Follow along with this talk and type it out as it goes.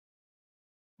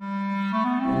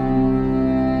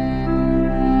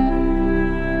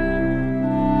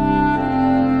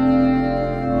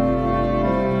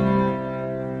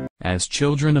As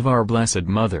children of our Blessed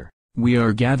Mother, we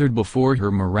are gathered before her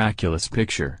miraculous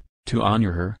picture, to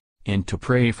honor her, and to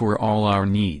pray for all our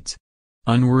needs.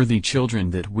 Unworthy children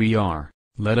that we are,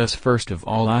 let us first of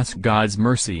all ask God's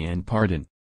mercy and pardon.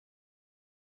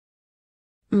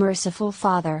 Merciful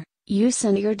Father, you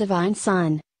sent your divine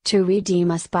Son, to redeem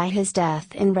us by his death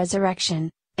and resurrection,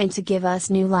 and to give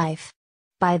us new life.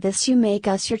 By this you make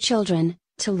us your children,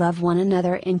 to love one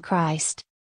another in Christ.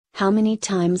 How many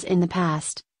times in the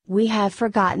past, we have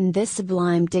forgotten this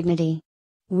sublime dignity.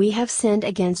 We have sinned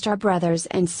against our brothers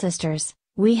and sisters,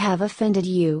 we have offended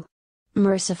you.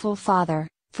 Merciful Father,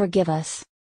 forgive us.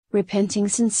 Repenting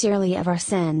sincerely of our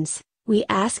sins, we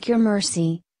ask your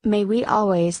mercy, may we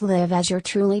always live as your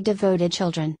truly devoted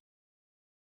children.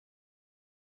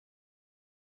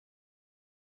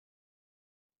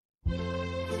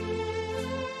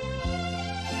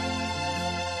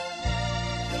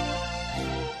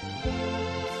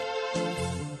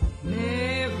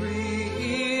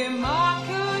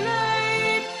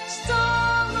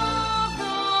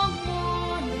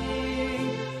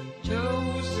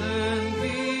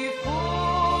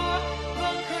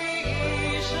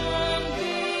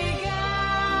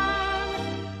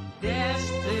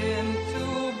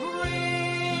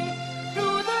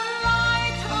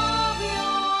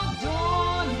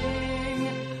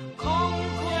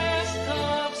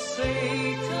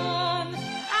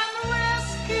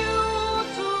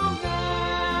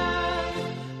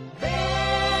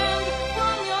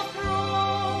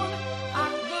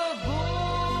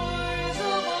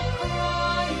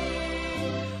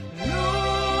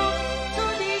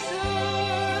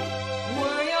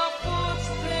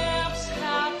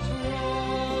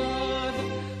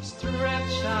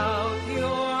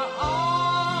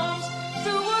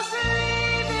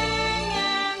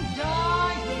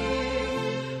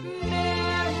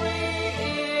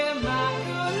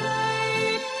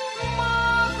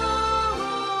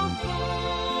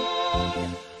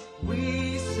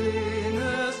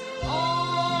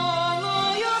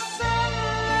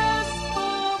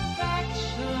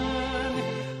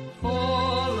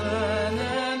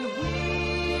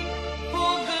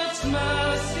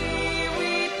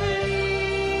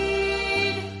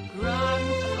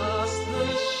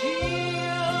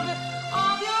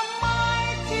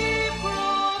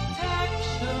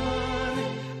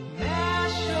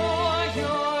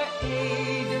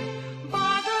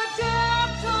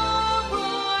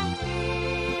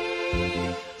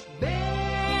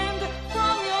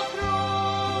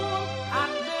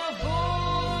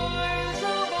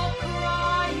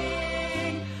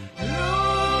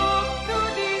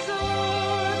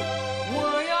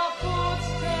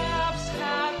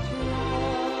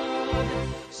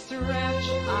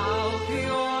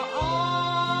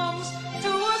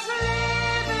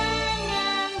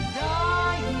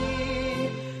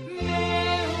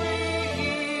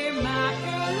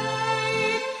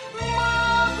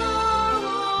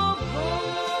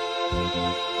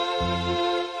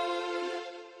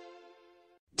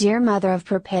 Dear Mother of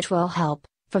Perpetual Help,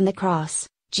 from the cross,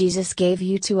 Jesus gave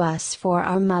you to us for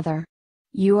our mother.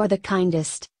 You are the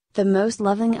kindest, the most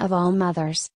loving of all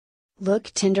mothers. Look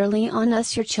tenderly on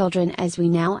us your children as we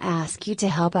now ask you to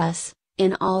help us,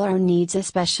 in all our needs,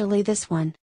 especially this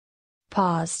one.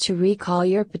 Pause to recall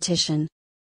your petition.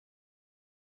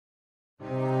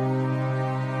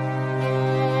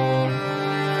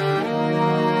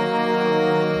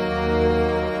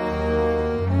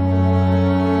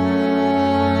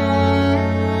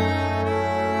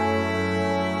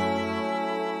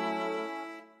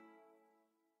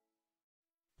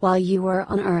 While you were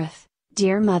on earth,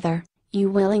 dear Mother,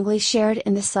 you willingly shared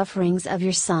in the sufferings of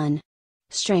your Son.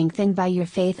 Strengthened by your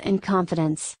faith and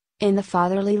confidence, in the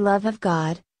fatherly love of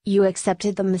God, you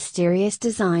accepted the mysterious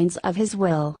designs of His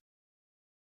will.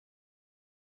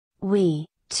 We,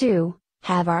 too,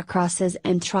 have our crosses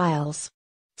and trials.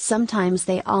 Sometimes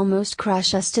they almost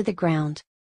crush us to the ground.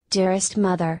 Dearest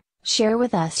Mother, share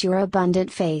with us your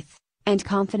abundant faith, and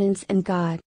confidence in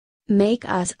God. Make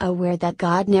us aware that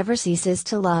God never ceases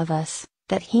to love us,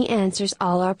 that He answers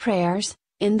all our prayers,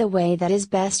 in the way that is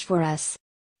best for us.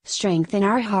 Strengthen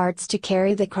our hearts to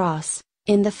carry the cross,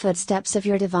 in the footsteps of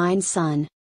your divine Son.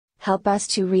 Help us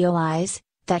to realize,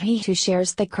 that he who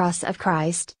shares the cross of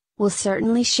Christ, will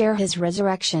certainly share His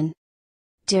resurrection.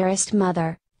 Dearest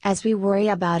Mother, as we worry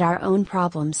about our own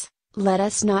problems, let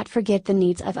us not forget the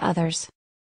needs of others.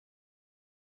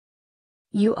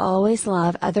 You always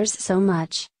love others so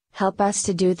much, help us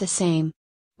to do the same.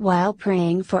 While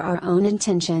praying for our own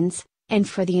intentions, and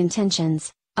for the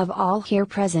intentions, of all here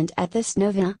present at this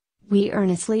novena, we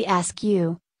earnestly ask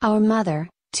you, our Mother,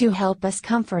 to help us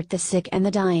comfort the sick and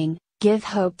the dying, Give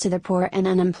hope to the poor and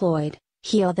unemployed,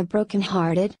 heal the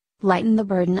brokenhearted, lighten the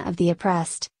burden of the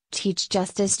oppressed, teach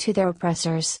justice to their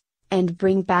oppressors, and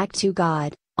bring back to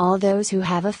God all those who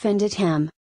have offended Him.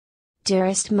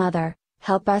 Dearest Mother,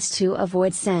 help us to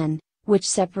avoid sin, which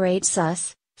separates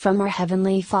us from our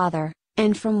Heavenly Father,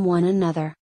 and from one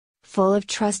another. Full of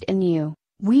trust in you,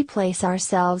 we place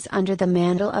ourselves under the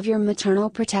mantle of your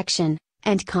maternal protection,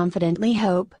 and confidently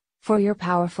hope for your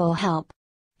powerful help.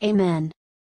 Amen.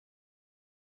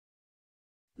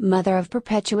 Mother of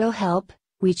perpetual help,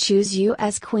 we choose you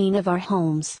as Queen of our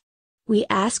homes. We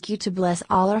ask you to bless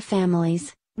all our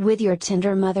families with your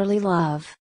tender motherly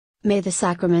love. May the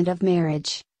sacrament of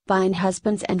marriage bind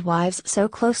husbands and wives so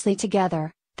closely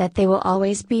together that they will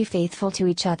always be faithful to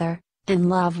each other, and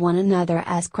love one another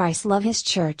as Christ loved His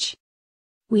Church.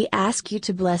 We ask you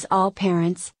to bless all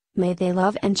parents, may they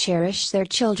love and cherish their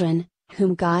children,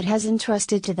 whom God has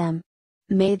entrusted to them.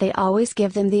 May they always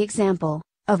give them the example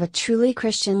of a truly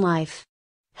Christian life.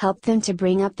 Help them to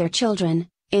bring up their children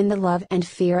in the love and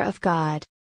fear of God.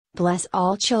 Bless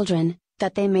all children,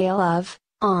 that they may love,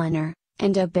 honor,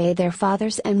 and obey their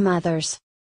fathers and mothers.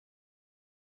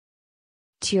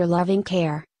 To your loving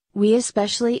care, we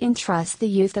especially entrust the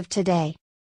youth of today.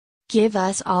 Give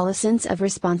us all a sense of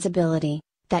responsibility,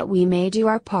 that we may do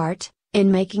our part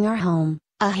in making our home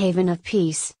a haven of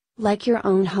peace, like your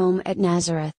own home at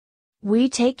Nazareth. We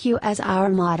take you as our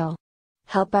model.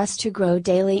 Help us to grow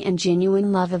daily in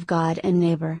genuine love of God and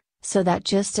neighbor, so that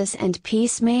justice and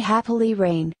peace may happily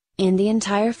reign in the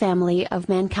entire family of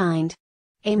mankind.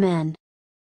 Amen.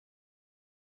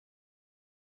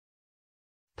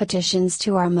 Petitions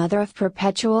to our Mother of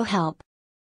Perpetual Help.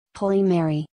 Holy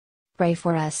Mary, pray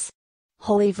for us.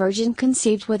 Holy Virgin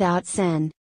conceived without sin,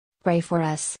 pray for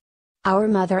us. Our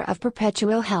Mother of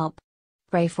Perpetual Help,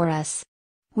 pray for us.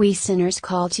 We sinners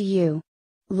call to you.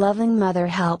 Loving Mother,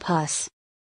 help us.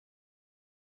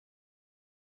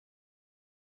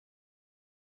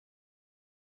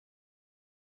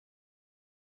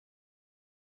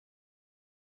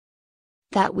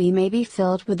 That we may be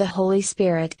filled with the Holy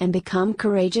Spirit and become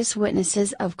courageous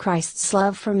witnesses of Christ's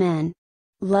love for men.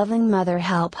 Loving Mother,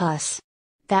 help us.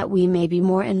 That we may be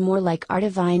more and more like our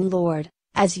divine Lord,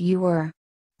 as you were.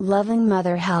 Loving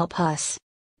Mother, help us.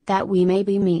 That we may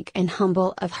be meek and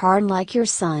humble of heart like your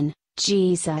Son,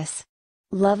 Jesus.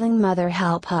 Loving Mother,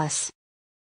 help us.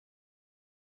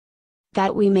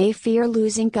 That we may fear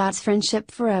losing God's friendship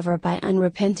forever by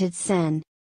unrepented sin.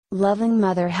 Loving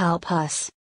Mother, help us.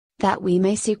 That we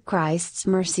may seek Christ's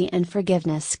mercy and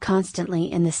forgiveness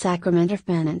constantly in the sacrament of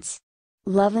penance.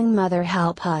 Loving Mother,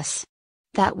 help us.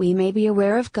 That we may be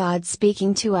aware of God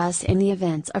speaking to us in the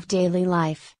events of daily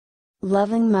life.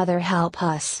 Loving Mother, help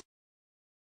us.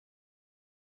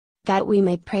 That we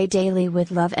may pray daily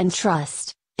with love and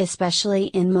trust, especially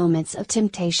in moments of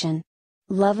temptation.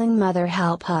 Loving Mother,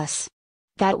 help us.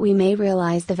 That we may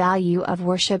realize the value of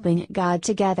worshiping God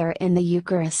together in the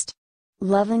Eucharist.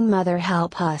 Loving Mother,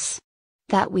 help us.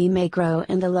 That we may grow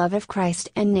in the love of Christ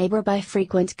and neighbor by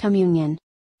frequent communion.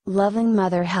 Loving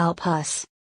Mother, help us.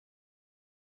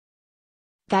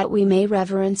 That we may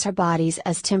reverence our bodies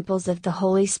as temples of the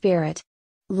Holy Spirit.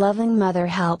 Loving Mother,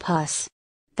 help us.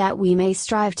 That we may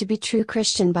strive to be true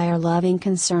Christian by our loving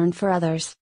concern for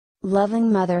others.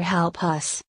 Loving Mother, help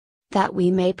us. That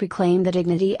we may proclaim the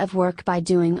dignity of work by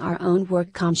doing our own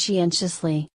work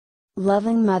conscientiously.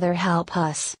 Loving Mother, help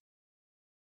us.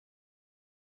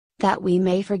 That we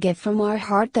may forgive from our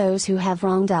heart those who have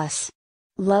wronged us.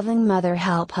 Loving Mother,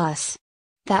 help us.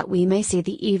 That we may see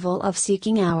the evil of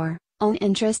seeking our own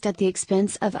interest at the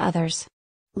expense of others.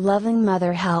 Loving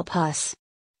Mother, help us.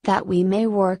 That we may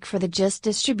work for the just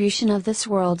distribution of this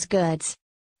world's goods.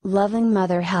 Loving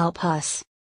Mother, help us.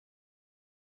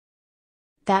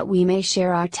 That we may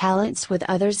share our talents with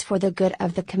others for the good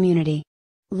of the community.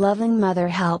 Loving Mother,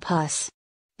 help us.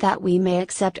 That we may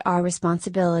accept our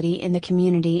responsibility in the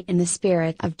community in the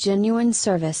spirit of genuine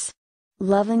service.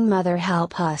 Loving Mother,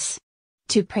 help us.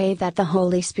 To pray that the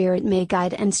Holy Spirit may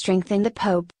guide and strengthen the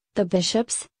Pope, the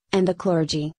bishops, and the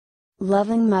clergy.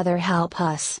 Loving Mother, help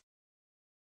us.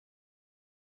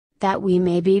 That we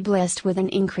may be blessed with an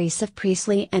increase of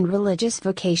priestly and religious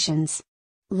vocations.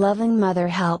 Loving Mother,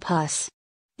 help us.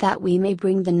 That we may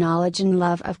bring the knowledge and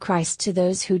love of Christ to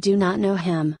those who do not know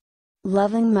Him.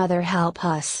 Loving Mother, help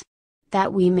us.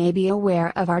 That we may be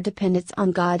aware of our dependence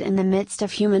on God in the midst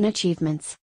of human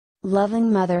achievements.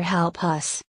 Loving Mother, help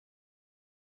us.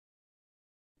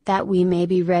 That we may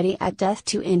be ready at death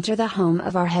to enter the home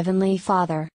of our Heavenly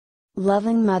Father.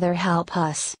 Loving Mother, help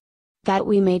us. That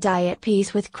we may die at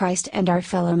peace with Christ and our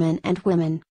fellow men and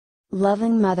women.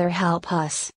 Loving Mother, help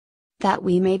us. that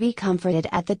we may be comforted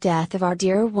at the death of our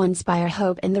dear ones by our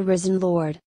hope in the risen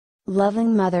Lord.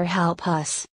 Loving Mother, help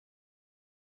us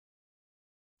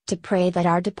to pray that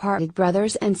our departed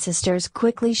brothers and sisters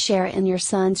quickly share in your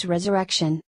Son's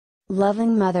resurrection.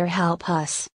 Loving Mother, help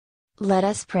us. Let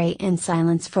us pray in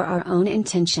silence for our own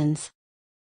intentions.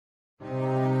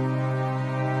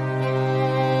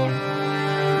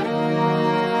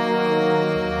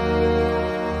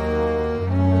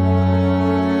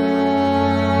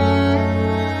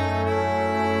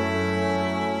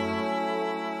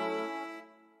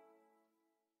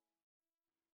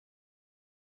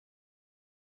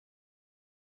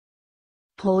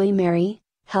 Holy Mary,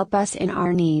 help us in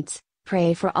our needs.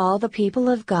 Pray for all the people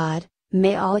of God,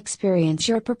 may all experience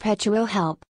your perpetual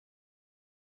help.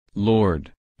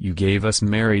 Lord, you gave us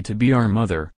Mary to be our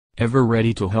mother, ever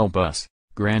ready to help us.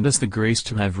 Grant us the grace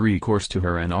to have recourse to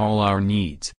her in all our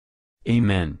needs.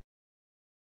 Amen.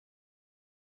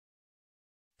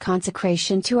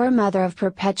 Consecration to our Mother of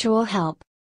Perpetual Help.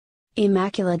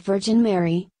 Immaculate Virgin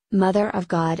Mary, Mother of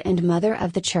God and Mother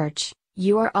of the Church,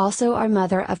 you are also our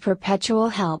Mother of Perpetual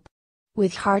Help.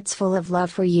 With hearts full of love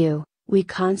for you, we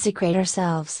consecrate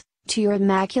ourselves to your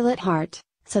Immaculate Heart,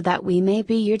 so that we may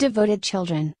be your devoted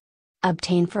children.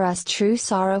 Obtain for us true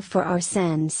sorrow for our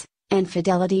sins, and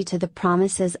fidelity to the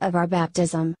promises of our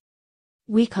baptism.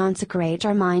 We consecrate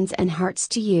our minds and hearts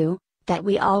to you, that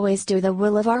we always do the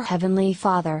will of our Heavenly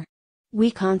Father.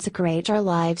 We consecrate our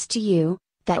lives to you,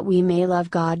 that we may love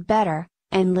God better,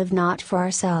 and live not for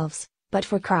ourselves, but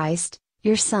for Christ,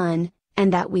 your Son,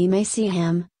 and that we may see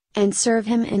Him, and serve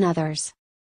Him in others.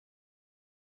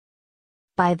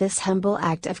 By this humble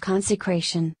act of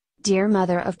consecration, dear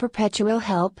Mother of Perpetual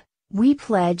Help, we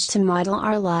pledge to model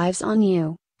our lives on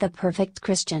you, the perfect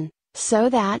Christian, so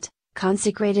that,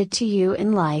 consecrated to you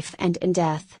in life and in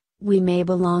death, we may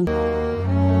belong.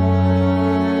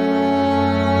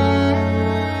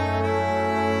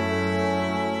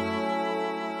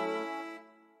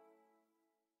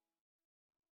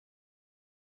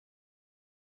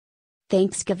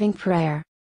 Thanksgiving Prayer.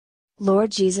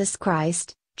 Lord Jesus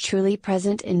Christ, truly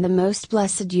present in the most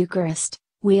blessed Eucharist,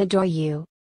 we adore you.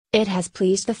 It has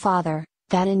pleased the Father,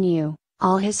 that in you,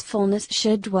 all His fullness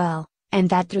should dwell, and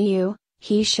that through you,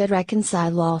 He should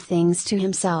reconcile all things to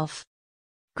Himself.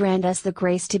 Grant us the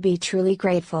grace to be truly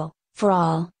grateful, for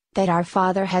all that our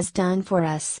Father has done for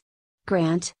us.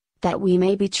 Grant that we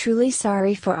may be truly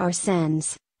sorry for our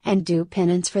sins, and do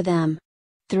penance for them.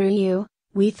 Through you,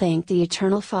 we thank the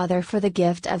Eternal Father for the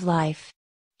gift of life.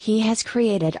 He has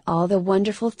created all the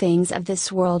wonderful things of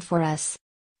this world for us.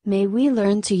 May we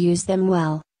learn to use them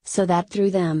well, so that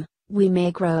through them, we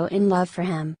may grow in love for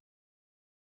Him.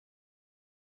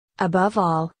 Above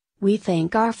all, we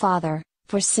thank our Father,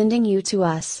 for sending you to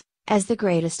us, as the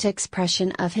greatest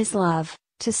expression of His love,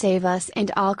 to save us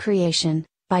and all creation,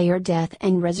 by your death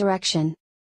and resurrection.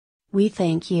 We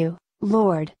thank you,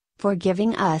 Lord, for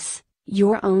giving us,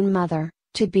 your own Mother,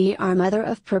 to be our Mother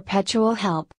of Perpetual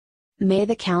Help. May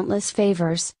the countless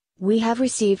favors we have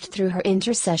received through her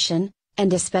intercession,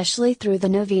 and especially through the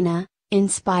Novena,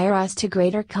 inspire us to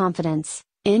greater confidence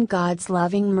in God's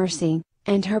loving mercy,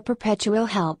 and her perpetual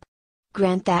help.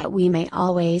 Grant that we may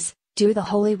always do the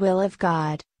holy will of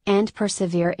God, and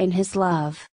persevere in His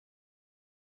love.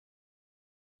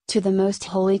 To the Most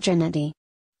Holy Trinity,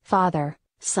 Father,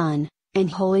 Son, and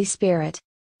Holy Spirit,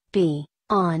 be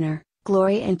honor,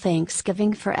 glory and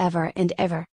thanksgiving forever and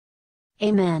ever.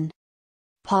 Amen.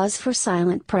 Pause for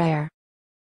silent prayer.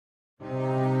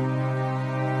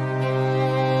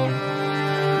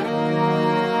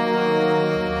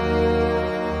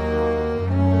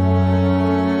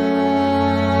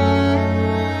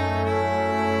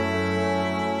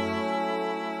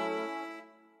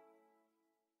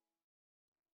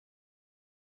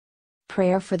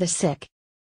 Prayer for the sick.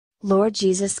 Lord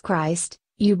Jesus Christ,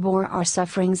 you bore our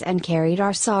sufferings and carried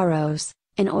our sorrows,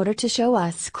 in order to show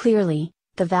us clearly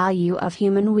the value of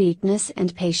human weakness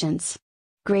and patience.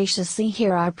 Graciously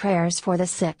hear our prayers for the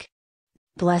sick.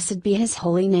 Blessed be His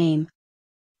holy name.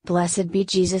 Blessed be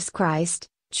Jesus Christ,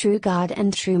 true God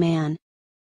and true man.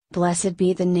 Blessed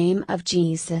be the name of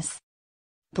Jesus.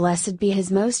 Blessed be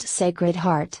His most sacred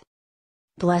heart.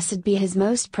 Blessed be His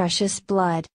most precious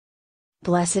blood.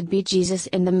 Blessed be Jesus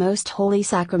in the most holy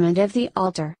sacrament of the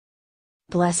altar.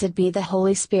 Blessed be the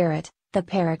Holy Spirit, the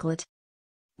Paraclete.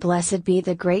 Blessed be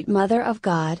the great Mother of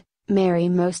God, Mary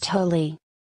Most Holy.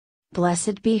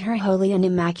 Blessed be her holy and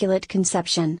immaculate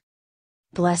conception.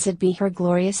 Blessed be her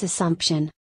glorious Assumption.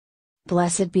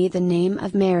 Blessed be the name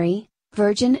of Mary,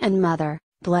 Virgin and Mother.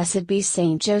 Blessed be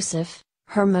Saint Joseph,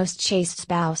 her most chaste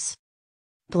spouse.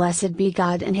 Blessed be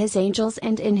God in His angels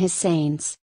and in His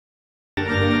saints.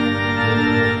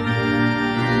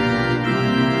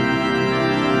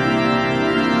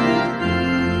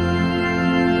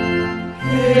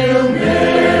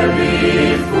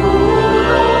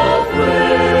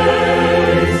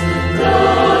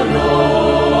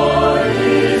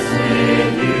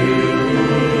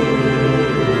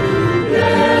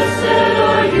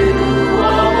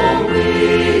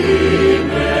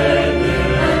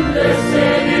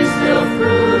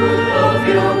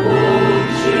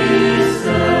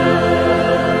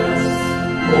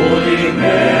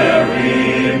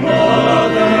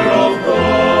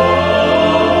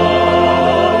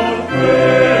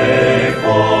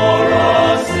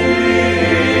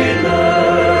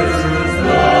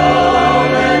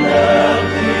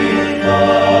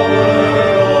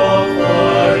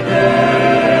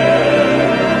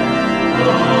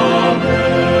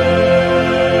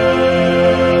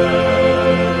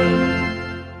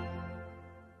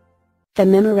 The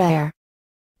Memorare.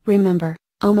 Remember,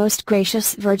 O most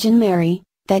gracious Virgin Mary,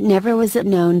 that never was it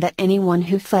known that anyone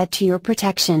who fled to your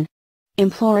protection,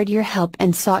 implored your help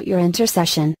and sought your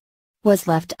intercession, was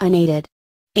left unaided.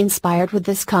 Inspired with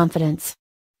this confidence,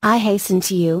 I hasten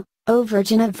to you, O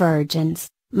Virgin of Virgins,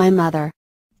 my Mother.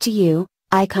 To you,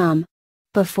 I come.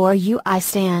 Before you I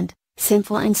stand,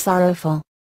 sinful and sorrowful.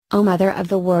 O Mother of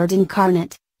the Word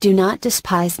incarnate, do not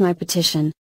despise my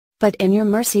petition, but in your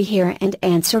mercy hear and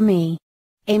answer me.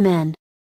 Amen.